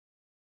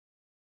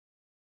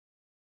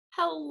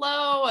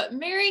Hello,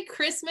 Merry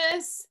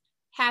Christmas,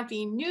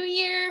 Happy New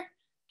Year,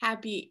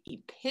 Happy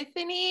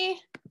Epiphany.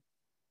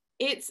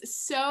 It's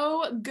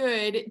so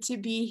good to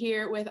be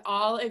here with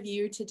all of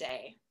you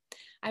today.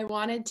 I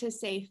wanted to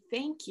say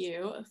thank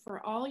you for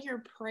all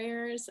your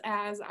prayers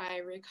as I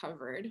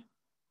recovered.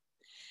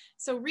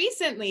 So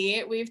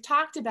recently, we've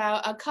talked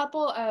about a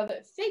couple of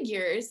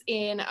figures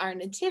in our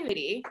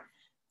nativity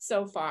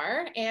so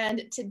far,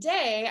 and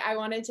today I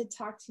wanted to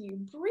talk to you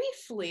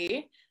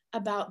briefly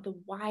about the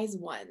wise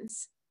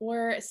ones,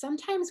 or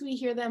sometimes we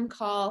hear them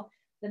called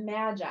the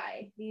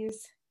Magi,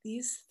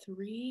 these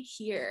three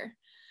here.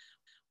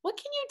 What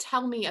can you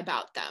tell me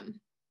about them?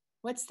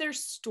 What's their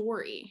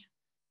story?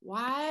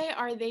 Why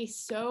are they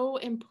so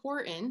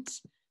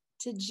important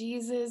to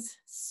Jesus'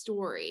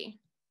 story?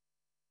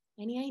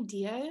 Any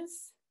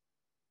ideas?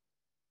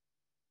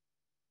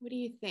 What do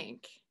you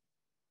think?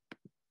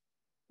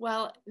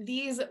 Well,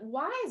 these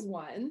wise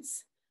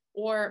ones,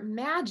 or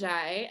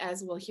magi,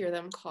 as we'll hear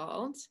them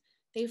called,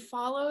 they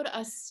followed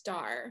a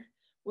star,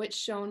 which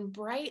shone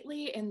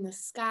brightly in the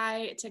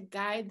sky to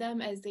guide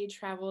them as they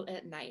traveled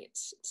at night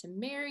to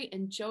Mary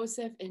and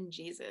Joseph and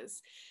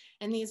Jesus.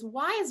 And these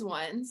wise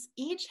ones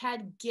each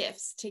had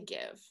gifts to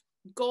give: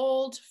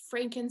 gold,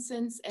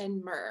 frankincense,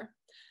 and myrrh.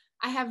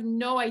 I have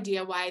no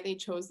idea why they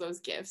chose those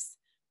gifts,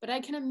 but I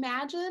can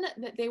imagine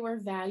that they were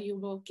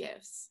valuable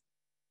gifts.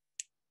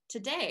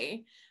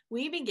 Today,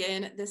 we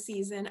begin the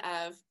season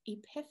of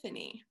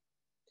Epiphany.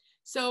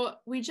 So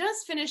we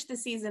just finished the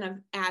season of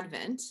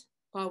Advent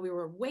while we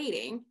were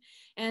waiting,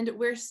 and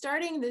we're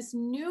starting this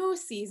new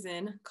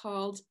season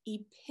called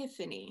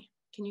Epiphany.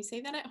 Can you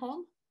say that at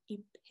home?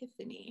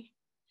 Epiphany.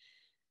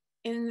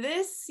 In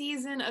this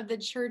season of the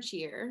church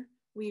year,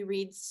 we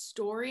read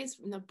stories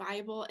from the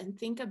Bible and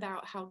think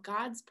about how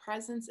God's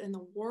presence in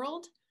the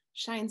world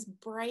shines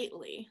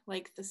brightly,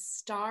 like the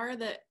star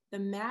that the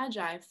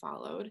Magi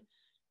followed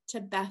to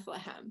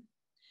Bethlehem.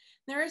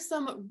 There are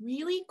some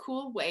really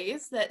cool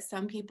ways that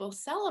some people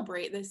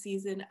celebrate the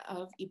season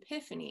of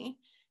Epiphany,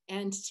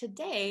 and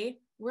today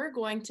we're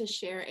going to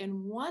share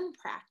in one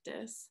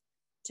practice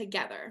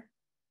together.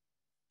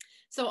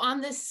 So on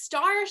this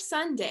Star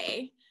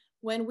Sunday,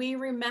 when we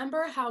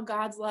remember how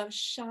God's love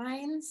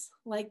shines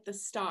like the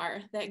star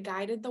that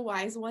guided the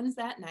wise ones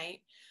that night,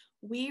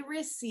 we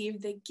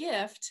receive the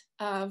gift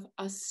of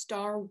a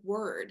star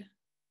word.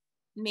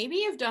 Maybe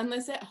you've done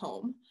this at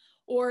home,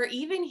 or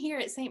even here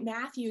at St.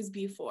 Matthew's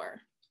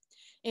before.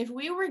 If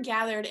we were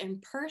gathered in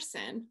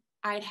person,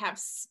 I'd have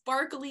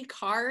sparkly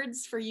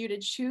cards for you to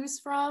choose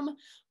from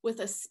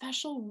with a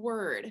special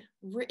word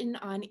written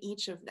on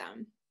each of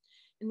them.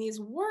 And these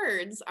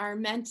words are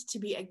meant to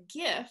be a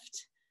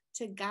gift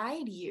to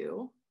guide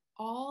you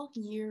all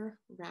year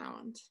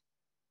round.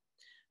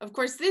 Of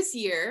course, this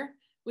year,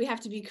 we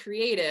have to be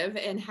creative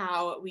in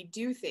how we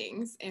do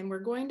things, and we're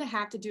going to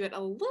have to do it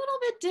a little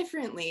bit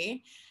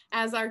differently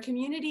as our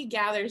community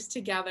gathers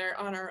together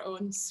on our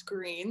own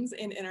screens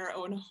and in our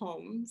own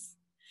homes.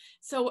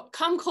 So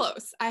come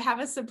close, I have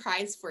a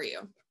surprise for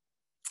you.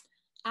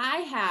 I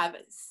have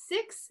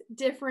 6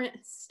 different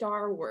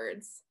star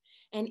words,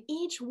 and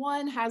each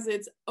one has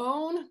its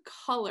own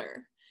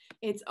color,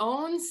 its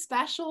own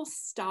special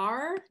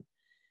star,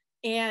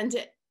 and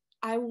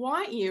I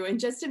want you, in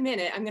just a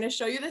minute, I'm going to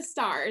show you the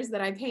stars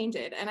that I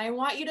painted, and I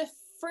want you to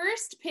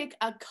first pick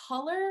a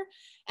color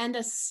and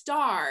a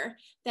star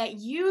that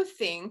you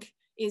think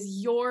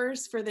is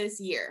yours for this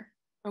year.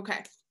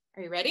 Okay,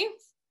 are you ready?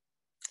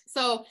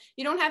 So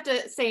you don't have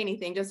to say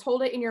anything, just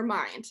hold it in your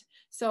mind.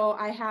 So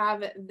I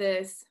have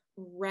this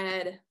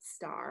red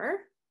star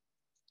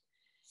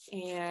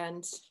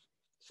and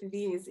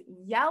these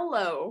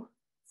yellow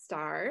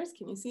stars.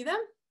 Can you see them?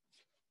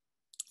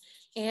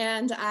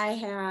 And I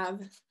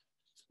have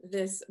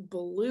this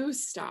blue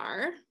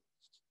star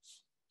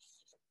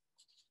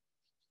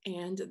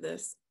and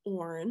this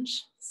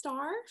orange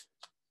star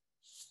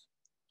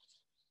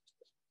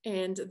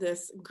and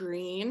this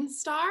green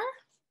star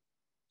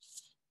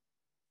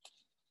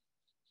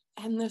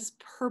and this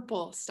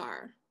purple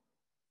star.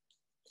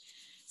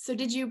 So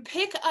did you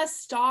pick a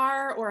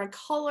star or a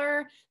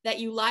color that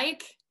you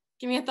like?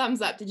 Give me a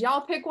thumbs up. Did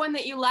y'all pick one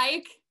that you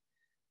like?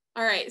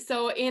 All right,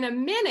 so in a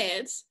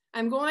minute,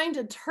 I'm going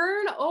to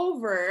turn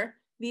over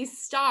these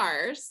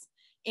stars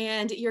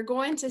and you're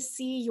going to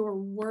see your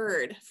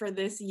word for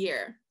this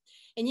year.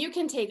 And you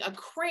can take a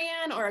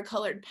crayon or a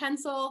colored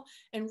pencil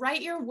and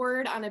write your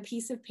word on a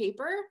piece of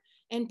paper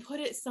and put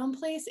it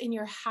someplace in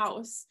your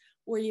house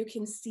where you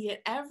can see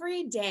it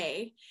every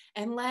day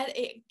and let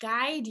it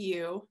guide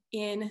you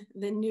in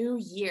the new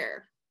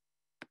year.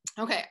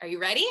 Okay, are you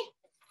ready?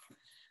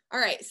 All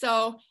right,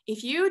 so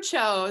if you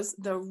chose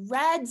the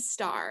red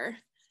star,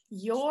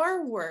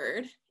 your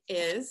word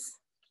is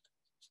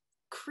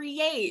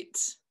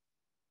create.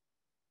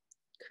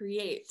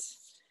 Create.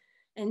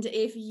 And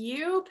if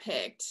you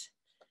picked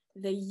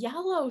the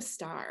yellow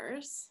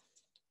stars,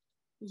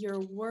 your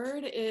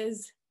word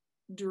is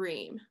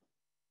dream.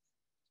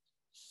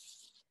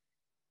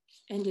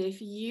 And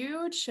if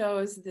you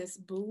chose this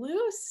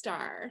blue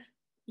star,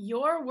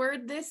 your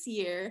word this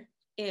year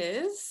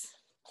is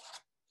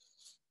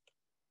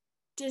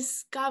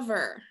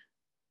discover.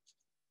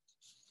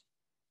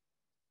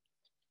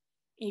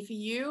 If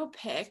you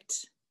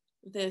picked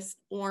this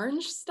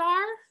orange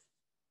star,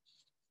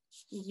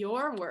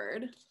 your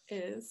word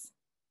is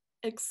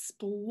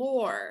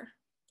explore.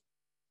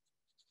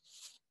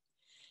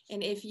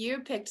 And if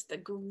you picked the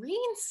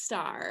green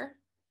star,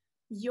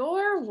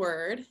 your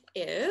word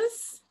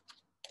is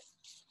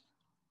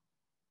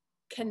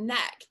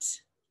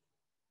connect.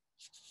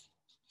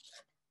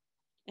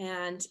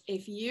 And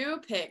if you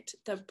picked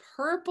the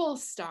purple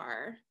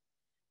star,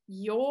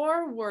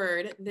 your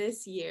word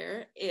this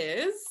year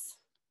is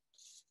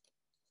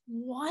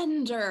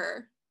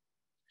wonder.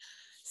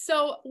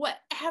 So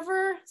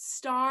whatever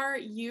star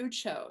you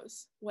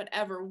chose,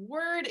 whatever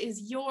word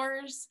is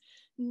yours,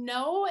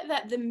 know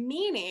that the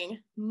meaning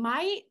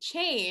might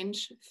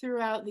change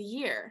throughout the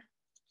year.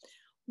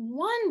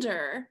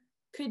 Wonder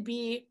could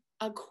be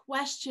a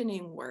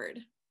questioning word,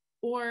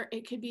 or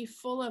it could be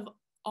full of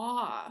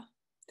awe.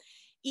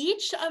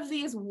 Each of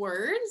these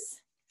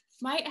words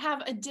might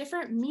have a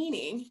different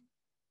meaning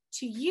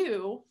to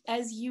you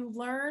as you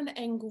learn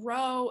and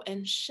grow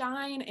and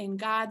shine in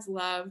God's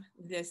love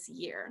this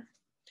year.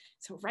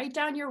 So write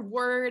down your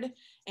word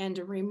and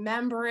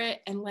remember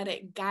it and let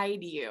it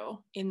guide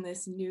you in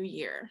this new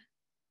year.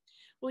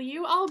 Will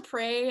you all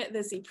pray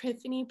this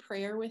Epiphany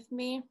prayer with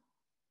me?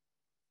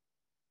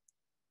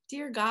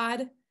 Dear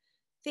God,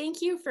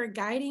 thank you for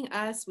guiding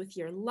us with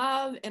your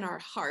love in our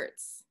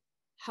hearts.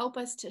 Help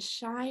us to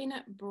shine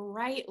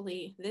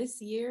brightly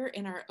this year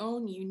in our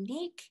own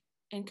unique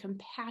and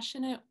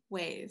compassionate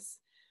ways,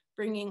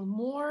 bringing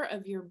more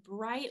of your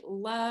bright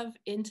love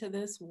into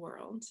this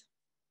world.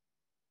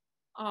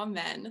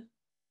 Amen.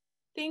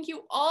 Thank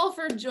you all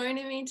for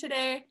joining me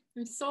today.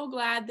 I'm so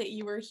glad that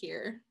you were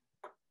here.